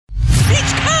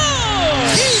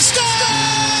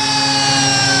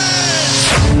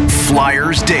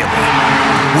Flyers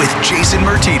Daily with Jason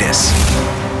Martinez.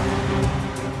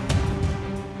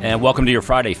 And welcome to your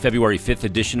Friday, February 5th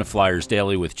edition of Flyers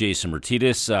Daily with Jason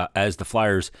Martinez. As the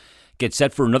Flyers get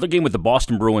set for another game with the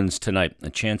Boston Bruins tonight, a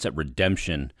chance at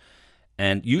redemption.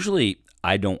 And usually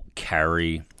I don't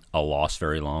carry a loss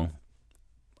very long.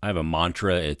 I have a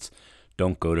mantra. It's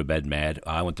don't go to bed mad.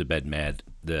 I went to bed mad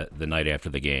the night after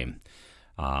the game.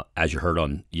 As you heard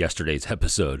on yesterday's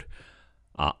episode,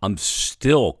 I'm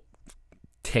still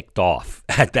ticked off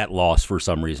at that loss for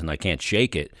some reason. I can't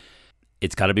shake it.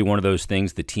 It's got to be one of those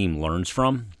things the team learns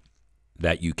from,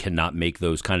 that you cannot make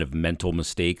those kind of mental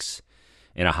mistakes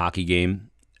in a hockey game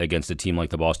against a team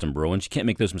like the Boston Bruins. You can't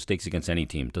make those mistakes against any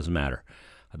team. It doesn't matter.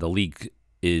 The league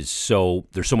there's so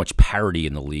much parity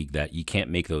in the league that you can't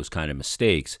make those kind of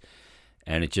mistakes.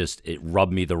 And it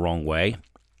rubbed me the wrong way.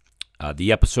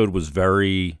 The episode was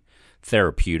very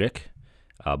therapeutic,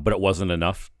 but it wasn't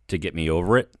enough to get me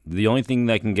over it. The only thing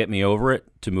that can get me over it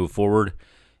to move forward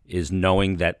is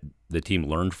knowing that the team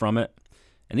learned from it.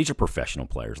 And these are professional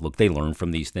players. Look, they learn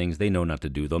from these things. They know not to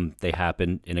do them. They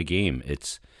happen in a game.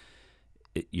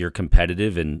 You're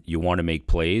competitive and you want to make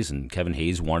plays, and Kevin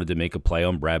Hayes wanted to make a play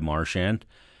on Brad Marchand.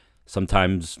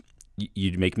 Sometimes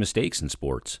you make mistakes in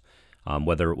sports,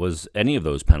 whether it was any of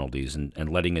those penalties and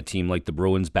letting a team like the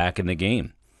Bruins back in the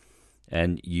game.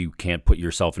 And you can't put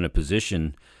yourself in a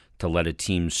position to let a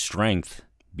team's strength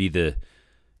be the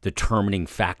determining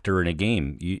factor in a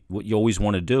game. What you always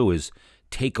want to do is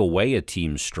take away a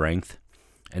team's strength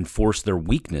and force their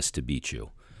weakness to beat you.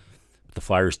 The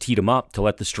Flyers teed them up to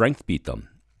let the strength beat them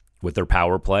with their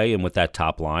power play and with that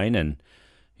top line. And,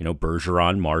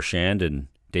 Bergeron, Marchand, and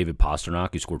David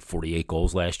Pastrnak, who scored 48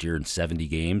 goals last year in 70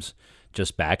 games,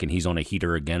 just back, and he's on a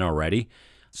heater again already.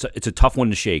 So it's a tough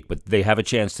one to shake, but they have a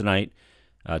chance tonight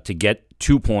to get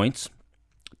 2 points,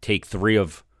 take 3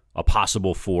 of a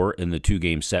possible 4 in the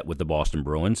 2-game set with the Boston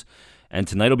Bruins. And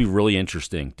tonight will be really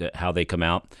interesting to how they come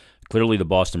out. Clearly, the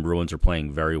Boston Bruins are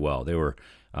playing very well. They're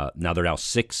now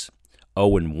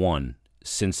 6-0-1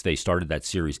 since they started that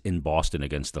series in Boston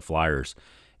against the Flyers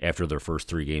after their first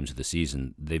 3 games of the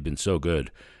season. They've been so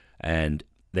good. And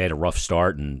they had a rough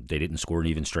start, and they didn't score an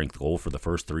even strength goal for the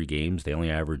first 3 games. They only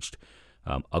averaged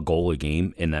a goal a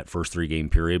game in that first 3-game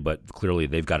period, but clearly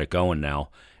they've got it going now,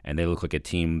 and they look like a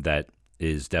team that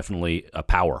is definitely a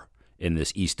power in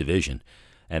this East Division.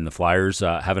 And the Flyers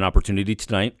have an opportunity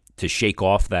tonight to shake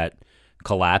off that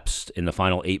collapse in the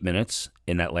final 8 minutes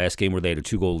in that last game where they had a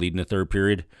 2-goal lead in the third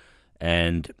period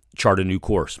and chart a new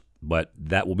course. But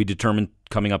that will be determined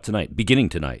coming up tonight, beginning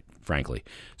tonight, frankly.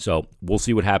 So we'll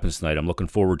see what happens tonight. I'm looking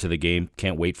forward to the game.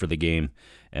 Can't wait for the game.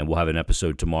 And we'll have an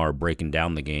episode tomorrow breaking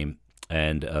down the game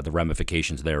and the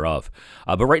ramifications thereof.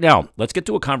 But right now, let's get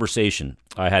to a conversation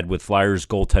I had with Flyers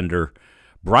goaltender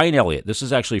Brian Elliott. This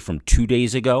is actually from 2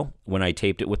 days ago when I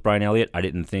taped it with Brian Elliott. I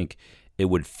didn't think it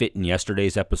would fit in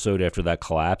yesterday's episode after that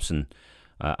collapse, and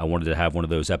I wanted to have one of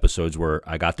those episodes where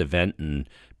I got to vent and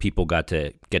people got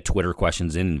to get Twitter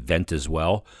questions in and vent as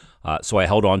well. So I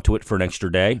held on to it for an extra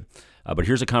day. But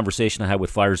here's a conversation I had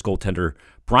with Flyers goaltender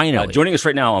Brian Elliott. Joining us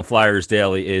right now on Flyers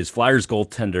Daily is Flyers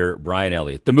goaltender Brian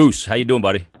Elliott. The Moose, how you doing,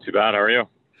 buddy? Too bad. How are you?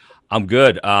 I'm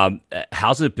good.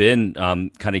 How's it been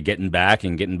kind of getting back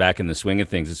in the swing of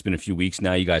things? It's been a few weeks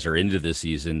now. You guys are into the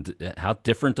season. How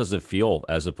different does it feel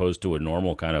as opposed to a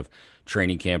normal kind of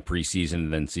training camp, preseason,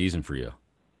 and then season for you?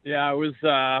 Yeah, it was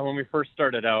when we first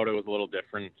started out, it was a little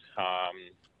different.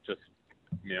 Just,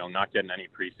 not getting any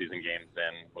preseason games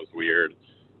in was weird.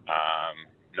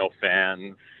 No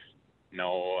fans,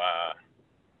 no,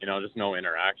 just no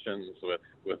interactions with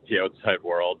the outside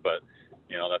world. But,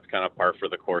 that's kind of par for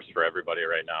the course for everybody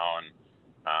right now. And,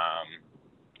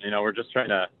 we're just trying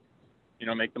to,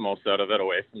 make the most out of it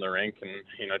away from the rink and,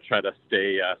 try to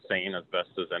stay sane as best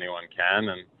as anyone can.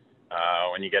 And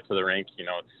when you get to the rink,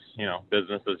 it's,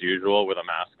 business as usual with a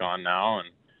mask on now. And,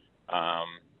 I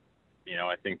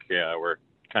think we're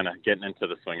kind of getting into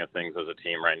the swing of things as a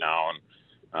team right now and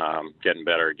getting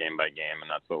better game by game.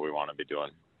 And that's what we want to be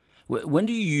doing. When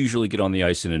do you usually get on the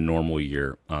ice in a normal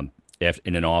year,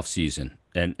 in an off season?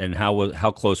 And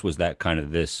how close was that kind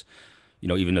of this,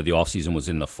 even though the off season was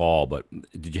in the fall, but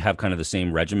did you have kind of the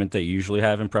same regiment that you usually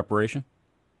have in preparation?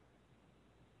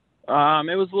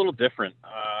 It was a little different.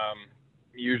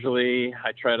 Usually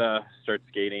I try to start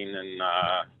skating in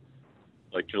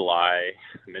July,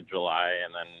 mid-July,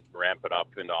 and then ramp it up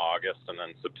into August, and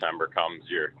then September comes,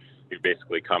 you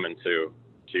basically come into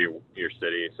your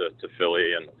city, to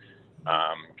Philly, and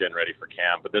getting ready for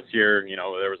camp. But this year,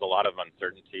 there was a lot of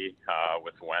uncertainty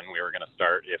with when we were going to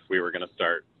start, if we were going to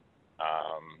start.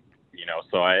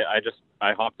 So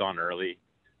I hopped on early.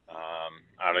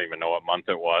 I don't even know what month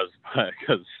it was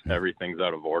because everything's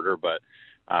out of order. But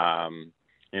I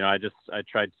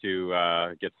tried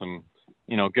to get some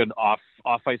good off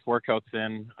ice workouts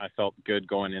in. I felt good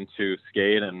going into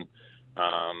skate, and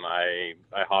I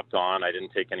hopped on. I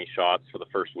didn't take any shots for the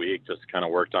first week. Just kind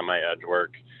of worked on my edge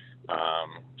work,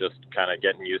 just kind of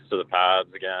getting used to the pads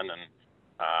again, and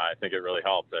I think it really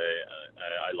helped.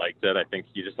 I liked it. I think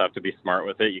you just have to be smart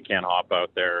with it. You can't hop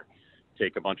out there,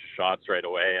 take a bunch of shots right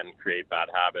away, and create bad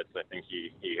habits. I think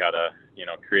you gotta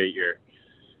create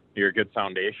your good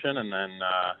foundation, and then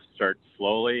start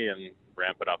slowly and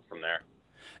ramp it up from there.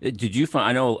 Did you find?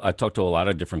 I know I talked to a lot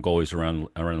of different goalies around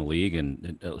the league,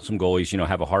 and some goalies,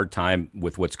 have a hard time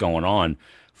with what's going on,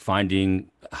 finding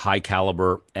high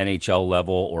caliber NHL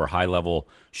level or high level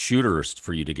shooters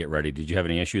for you to get ready. Did you have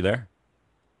any issue there?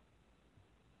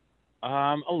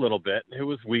 A little bit. It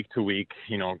was week to week.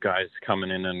 Guys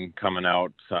coming in and coming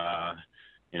out.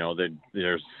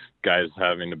 There's guys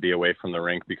having to be away from the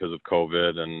rink because of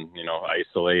COVID and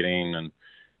isolating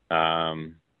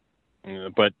and.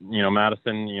 But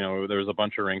Madison, there was a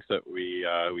bunch of rinks that we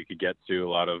could get to. A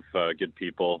lot of good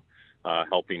people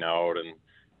helping out, and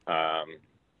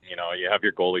you have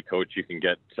your goalie coach. You can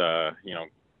get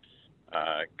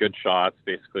good shots,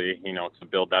 basically, to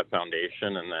build that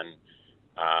foundation, and then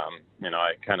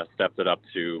I kind of stepped it up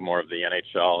to more of the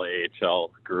NHL,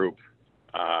 AHL group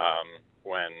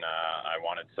when I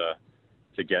wanted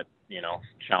to get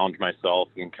challenge myself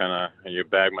and kind of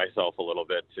bag myself a little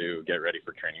bit to get ready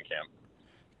for training camp.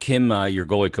 Kim, your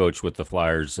goalie coach with the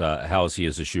Flyers, how is he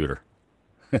as a shooter?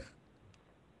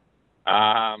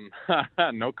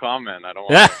 No comment. I don't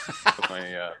want to put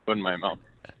my foot in my mouth.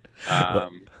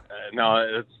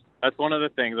 No, that's one of the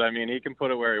things. I mean, he can put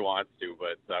it where he wants to,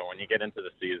 but when you get into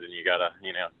the season, you gotta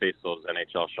face those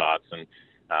NHL shots, and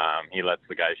he lets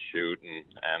the guys shoot and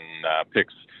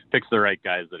picks the right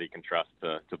guys that he can trust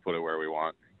to put it where we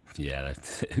want. Yeah,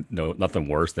 that's, nothing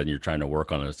worse than you're trying to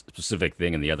work on a specific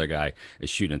thing and the other guy is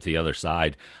shooting to the other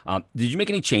side. Did you make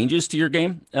any changes to your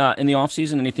game in the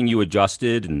offseason? Anything you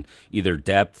adjusted in either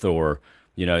depth or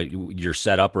your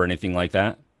setup or anything like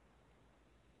that?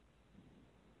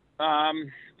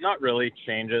 Not really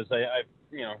changes. I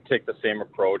take the same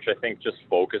approach. I think just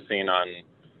focusing on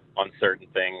certain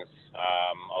things.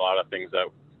 A lot of things that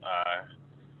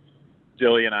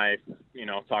Dilly and I,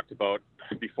 talked about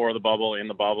before the bubble, in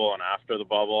the bubble, and after the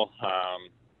bubble.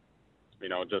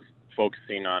 Just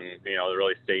focusing on,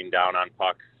 really staying down on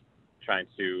pucks, trying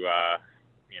to,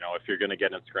 if you're going to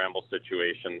get in scramble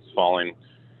situations,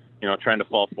 trying to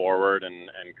fall forward and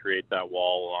create that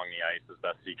wall along the ice as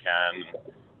best you can.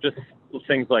 Just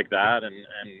things like that. And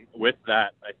with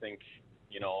that, I think,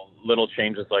 little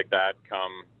changes like that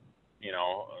come,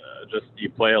 just you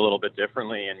play a little bit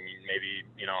differently, and maybe,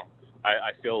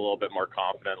 I feel a little bit more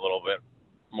confident, a little bit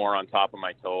more on top of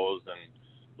my toes and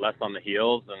less on the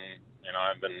heels. And,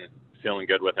 I've been feeling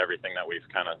good with everything that we've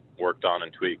kind of worked on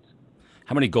and tweaked.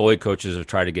 How many goalie coaches have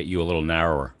tried to get you a little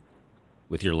narrower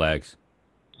with your legs?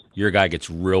 Your guy gets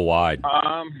real wide. In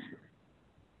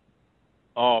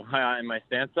my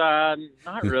stance,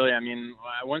 not really. I mean,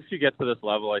 once you get to this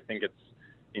level, I think it's,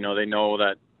 they know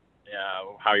that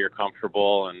how you're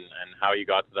comfortable and how you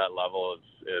got to that level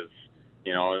is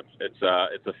it's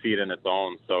a feat in its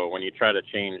own. So when you try to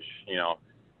change,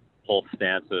 whole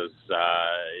stances,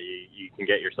 you can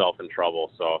get yourself in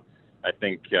trouble. So I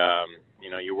think,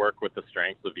 you work with the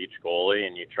strengths of each goalie,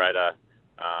 and you try to,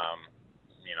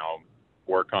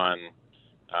 work on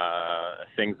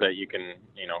things that you can,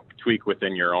 tweak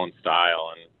within your own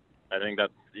style. And I think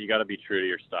you got to be true to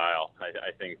your style.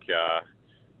 I think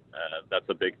that's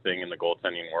a big thing in the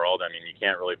goaltending world. I mean, you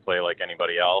can't really play like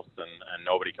anybody else, and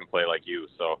nobody can play like you.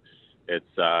 So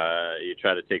it's you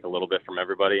try to take a little bit from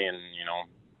everybody and,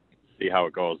 see how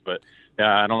it goes. But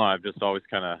yeah, I don't know. I've just always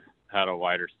kind of had a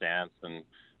wider stance, and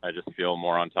I just feel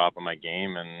more on top of my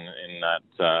game and in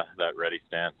that ready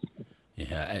stance.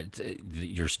 Yeah,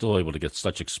 you're still able to get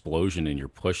such explosion in your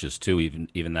pushes too,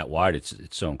 even that wide. It's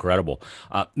so incredible.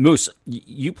 Moose,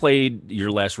 you played your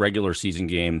last regular season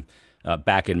game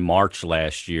back in March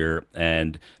last year,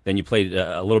 and then you played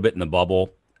a little bit in the bubble,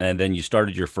 and then you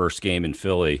started your first game in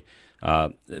Philly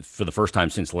for the first time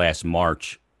since last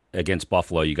March against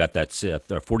Buffalo. You got that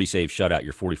 40 save shutout,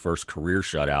 your 41st career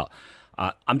shutout.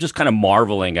 I'm just kind of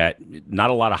marveling at not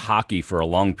a lot of hockey for a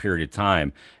long period of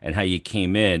time and how you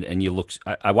came in and you look.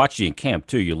 I watched you in camp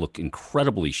too. You look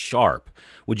incredibly sharp.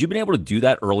 Would you have been able to do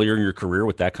that earlier in your career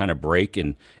with that kind of break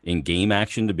and in game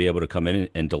action to be able to come in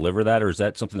and deliver that, or is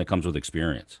that something that comes with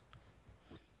experience?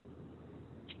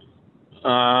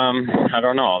 I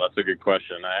don't know. That's a good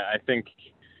question. I think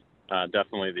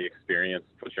definitely the experience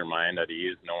puts your mind at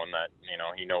ease, knowing that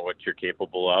you know what you're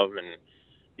capable of, and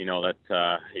you know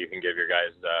that you can give your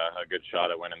guys a good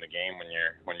shot at winning the game when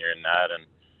you're in that. And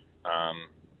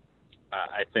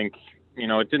I think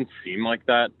it didn't seem like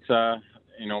that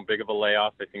big of a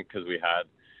layoff. I think because we had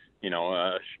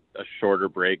a shorter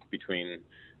break between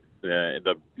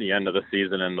the end of the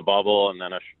season and the bubble, and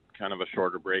then kind of a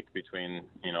shorter break between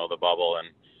the bubble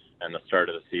and the start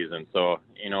of the season. So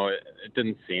it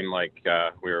didn't seem like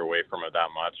we were away from it that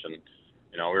much, and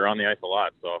we were on the ice a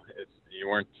lot, so you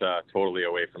weren't totally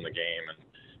away from the game. And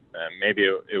maybe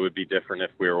it would be different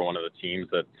if we were one of the teams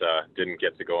that didn't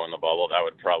get to go in the bubble. That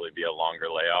would probably be a longer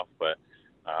layoff, but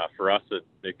for us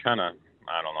it kind of,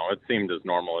 I don't know, it seemed as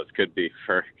normal as could be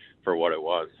for what it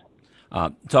was.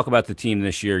 Talk about the team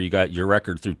this year. You got your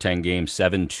record through 10 games,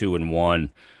 7-2-1.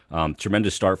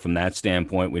 Tremendous start from that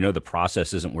standpoint. We know the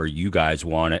process isn't where you guys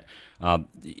want it.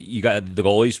 You got the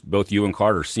goalies, both you and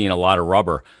Carter, seeing a lot of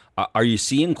rubber. Are you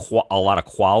seeing a lot of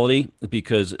quality?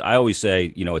 Because I always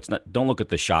say, it's not. Don't look at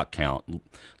the shot count.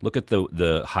 Look at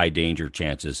the high danger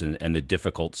chances and the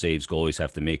difficult saves goalies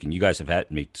have to make. And you guys have had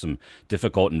to make some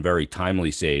difficult and very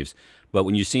timely saves. But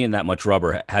when you're seeing that much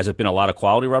rubber, has it been a lot of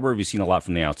quality rubber, or have you seen a lot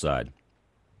from the outside?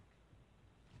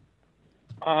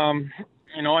 I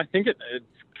think it's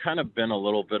kind of been a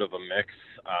little bit of a mix.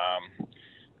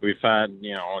 We've had,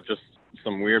 just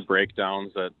some weird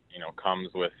breakdowns that,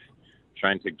 comes with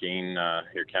trying to gain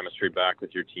your chemistry back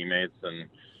with your teammates and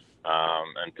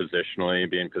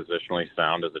being positionally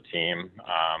sound as a team.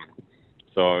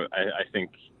 So I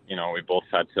think, we both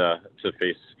had to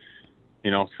face,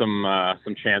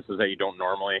 some chances that you don't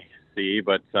normally see.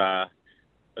 But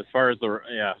as far as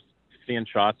seeing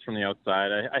shots from the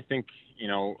outside, I think,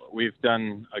 we've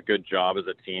done a good job as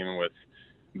a team with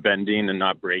bending and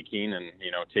not breaking, and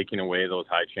taking away those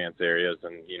high chance areas,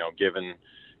 and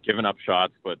giving up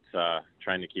shots, but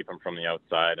trying to keep them from the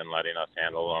outside and letting us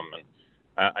handle them. And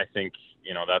I think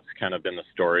that's kind of been the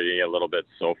story a little bit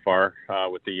so far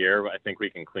with the year. I think we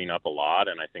can clean up a lot,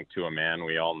 and I think to a man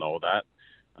we all know that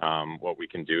what we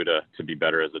can do to be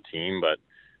better as a team. But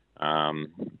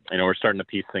we're starting to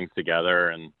piece things together,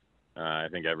 and I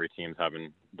think every team's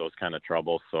having those kind of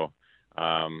troubles. So,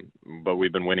 but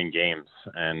we've been winning games,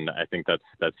 and I think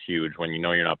that's huge. When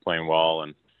you're not playing well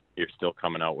and you're still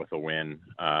coming out with a win,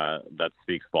 that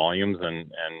speaks volumes,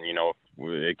 and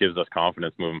it gives us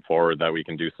confidence moving forward that we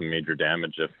can do some major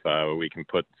damage if we can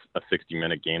put a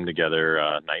 60-minute game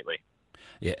together nightly.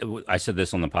 Yeah, I said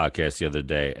this on the podcast the other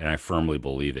day, and I firmly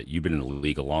believe it. You've been in the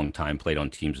league a long time, played on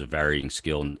teams of varying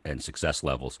skill and success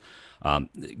levels.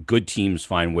 Good teams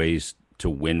find ways to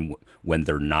win when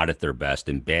they're not at their best,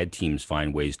 and bad teams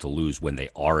find ways to lose when they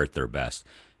are at their best.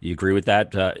 You agree with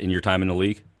that in your time in the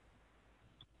league?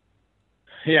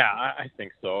 Yeah, I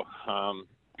think so.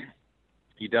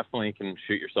 You definitely can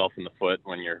shoot yourself in the foot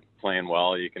when you're playing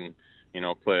well. You can,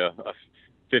 play a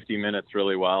 50 minutes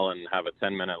really well and have a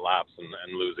 10-minute lapse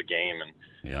and lose a game. And,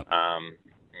 yep.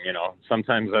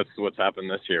 Sometimes that's what's happened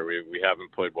this year. We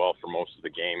haven't played well for most of the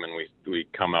game, and we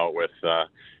come out with, a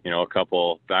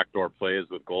couple backdoor plays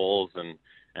with goals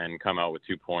and come out with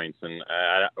 2 points. And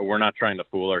we're not trying to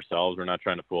fool ourselves. We're not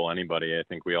trying to fool anybody. I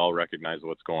think we all recognize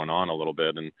what's going on a little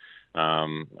bit. And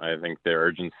I think the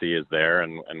urgency is there,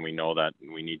 and we know that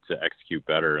we need to execute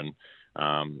better. And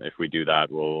if we do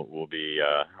that, we'll be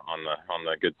on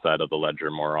the good side of the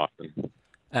ledger more often.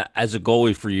 As a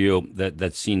goalie for you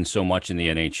that's seen so much in the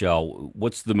NHL,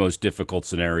 what's the most difficult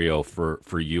scenario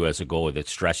for you as a goalie that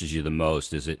stresses you the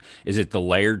most? Is it the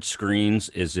layered screens?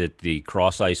 Is it the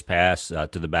cross ice pass to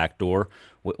the back door?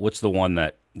 What's the one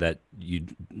that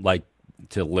you'd like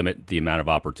to limit the amount of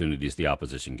opportunities the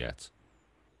opposition gets?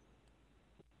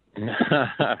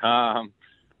 The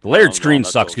layered screen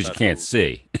sucks because you can't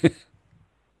see.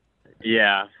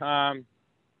 Yeah.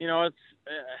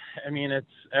 It's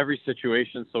every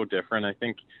situation's so different. I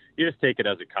think you just take it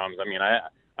as it comes. I mean, I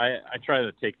try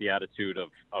to take the attitude of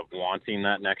wanting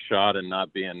that next shot and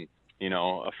not being,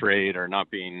 afraid or not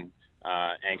being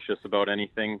anxious about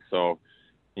anything. So,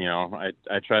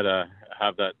 I try to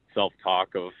have that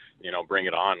self-talk of, bring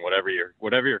it on, whatever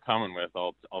you're coming with,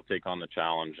 I'll take on the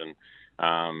challenge. And,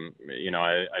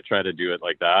 I try to do it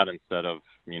like that instead of,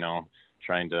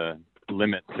 trying to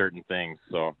limit certain things.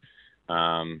 So,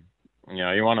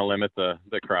 you want to limit the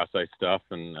cross ice stuff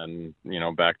and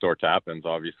backdoor tap-ins.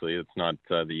 Obviously, it's not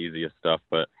the easiest stuff,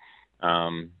 but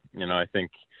I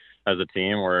think as a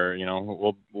team,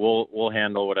 we'll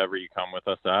handle whatever you come with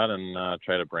us at and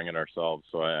try to bring it ourselves.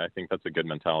 So I think that's a good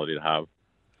mentality to have.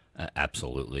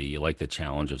 Absolutely. You like the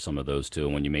challenge of some of those too.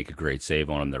 When you make a great save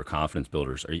on them, they're confidence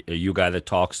builders. Are you a guy that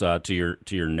talks to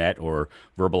your net or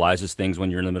verbalizes things when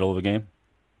you're in the middle of a game?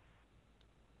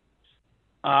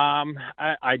 I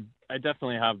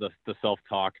definitely have the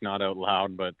self-talk, not out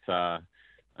loud, but I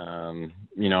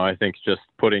think just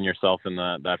putting yourself in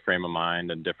that frame of mind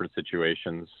in different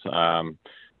situations.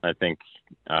 I think,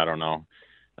 I don't know.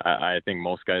 I think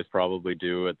most guys probably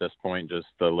do at this point, just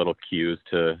the little cues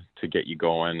to get you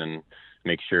going and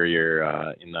make sure you're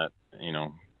in that,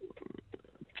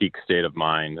 peak state of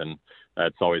mind. And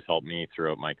that's always helped me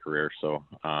throughout my career. So,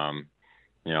 I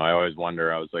always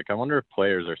wonder, I wonder if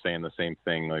players are saying the same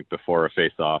thing like before a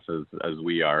face-off as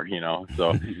we are,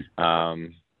 so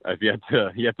I've yet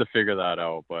to figure that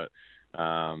out, but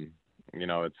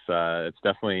it's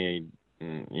definitely,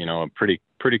 a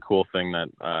pretty cool thing that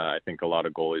I think a lot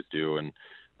of goalies do. And,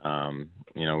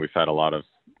 we've had a lot of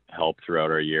help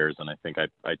throughout our years. And I think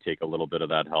I take a little bit of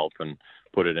that help and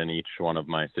put it in each one of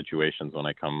my situations when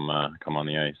I come on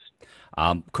the ice.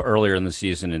 Earlier in the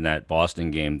season in that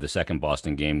Boston game, the second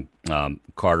Boston game,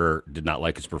 Carter did not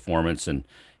like his performance and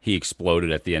he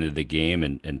exploded at the end of the game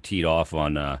and teed off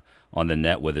on the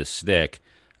net with his stick.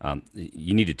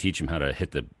 You need to teach him how to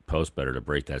hit the post better to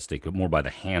break that stick, but more by the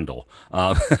handle.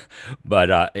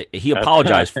 But he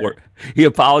apologized for it. He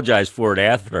apologized for it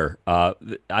after. I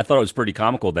thought it was pretty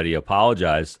comical that he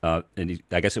apologized, and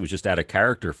I guess it was just out of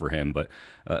character for him. But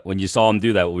when you saw him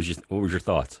do that, what was your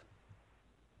thoughts?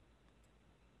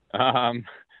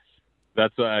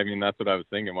 That's what I was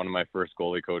thinking. One of my first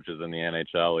goalie coaches in the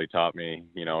NHL, he taught me,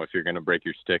 if you're going to break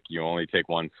your stick, you only take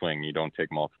one swing. You don't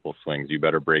take multiple swings. You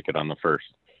better break it on the first.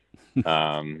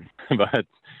 But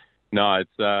no,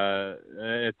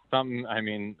 it's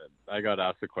something. I got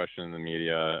asked a question in the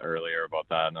media earlier about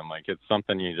that, and I'm like, it's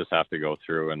something you just have to go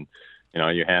through, and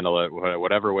you handle it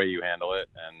whatever way you handle it,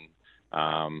 and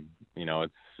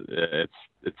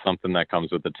it's something that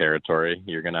comes with the territory.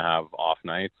 You're gonna have off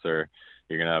nights, or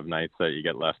you're gonna have nights that you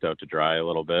get left out to dry a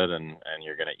little bit, and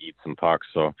you're gonna eat some pucks.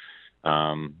 So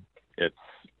it's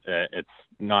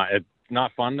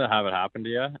not fun to have it happen to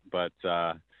you, but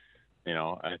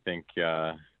I think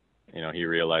he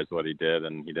realized what he did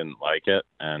and he didn't like it,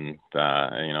 and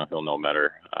he'll know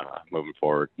better moving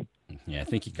forward. Yeah, I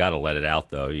think you got to let it out,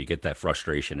 though. You get that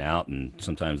frustration out, and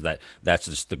sometimes that's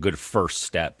just the good first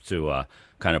step to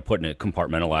kind of putting it,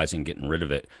 compartmentalizing, getting rid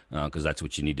of it, because that's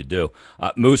what you need to do.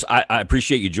 Moose, I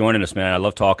appreciate you joining us, man. I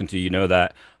love talking to you. You know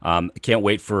that. Can't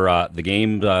wait for the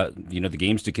game. The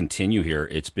games to continue here.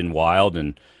 It's been wild,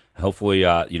 and hopefully,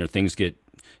 things get.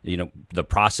 The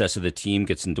process of the team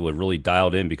gets into a really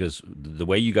dialed in, because the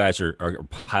way you guys are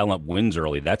piling up wins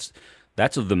early, that's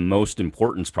of the most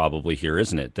importance probably here,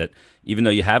 isn't it? That even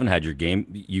though you haven't had your game,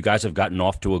 you guys have gotten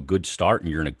off to a good start and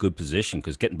you're in a good position,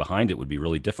 because getting behind it would be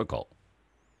really difficult.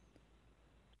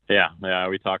 Yeah,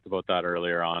 we talked about that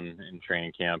earlier on in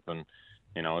training camp, and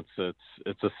it's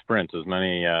a sprint. As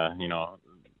many,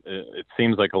 it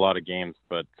seems like a lot of games,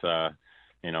 but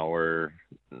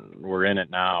we're in it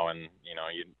now, and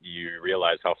you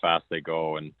realize how fast they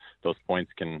go, and those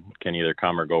points can either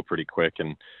come or go pretty quick.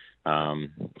 And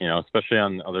especially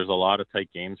there's a lot of tight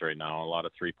games right now, a lot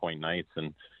of 3-point nights,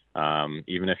 and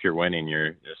even if you're winning,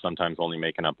 you're sometimes only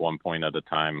making up 1 point at a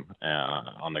time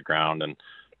on the ground, and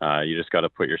you just got to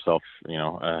put yourself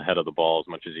ahead of the ball as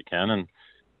much as you can.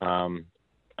 And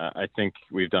I think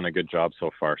we've done a good job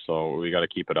so far, so we got to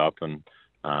keep it up. And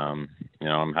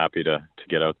I'm happy to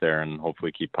get out there and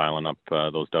hopefully keep piling up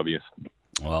those W's.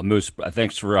 Well, Moose,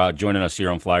 thanks for joining us here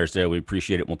on Flyers Daily. We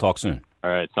appreciate it. We'll talk soon. All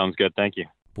right. Sounds good. Thank you.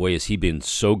 Boy, has he been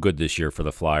so good this year for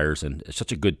the Flyers, and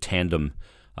such a good tandem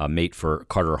mate for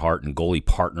Carter Hart and goalie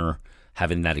partner,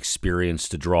 having that experience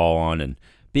to draw on and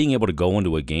being able to go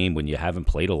into a game when you haven't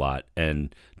played a lot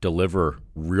and deliver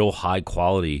real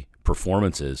high-quality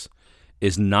performances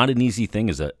is not an easy thing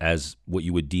as what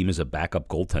you would deem as a backup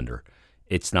goaltender.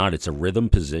 It's not. It's a rhythm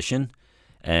position,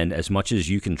 and as much as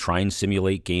you can try and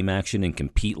simulate game action and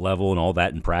compete level and all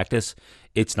that in practice,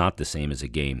 it's not the same as a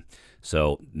game.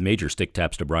 So major stick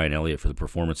taps to Brian Elliott for the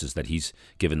performances that he's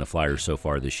given the Flyers so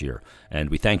far this year. And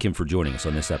we thank him for joining us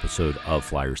on this episode of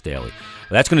Flyers Daily.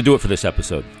 Well, that's going to do it for this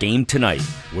episode. Game tonight.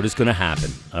 What is going to happen?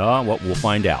 Well, we'll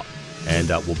find out. And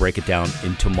we'll break it down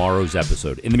in tomorrow's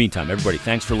episode. In the meantime, everybody,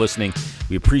 thanks for listening.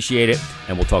 We appreciate it.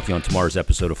 And we'll talk to you on tomorrow's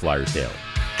episode of Flyers Daily.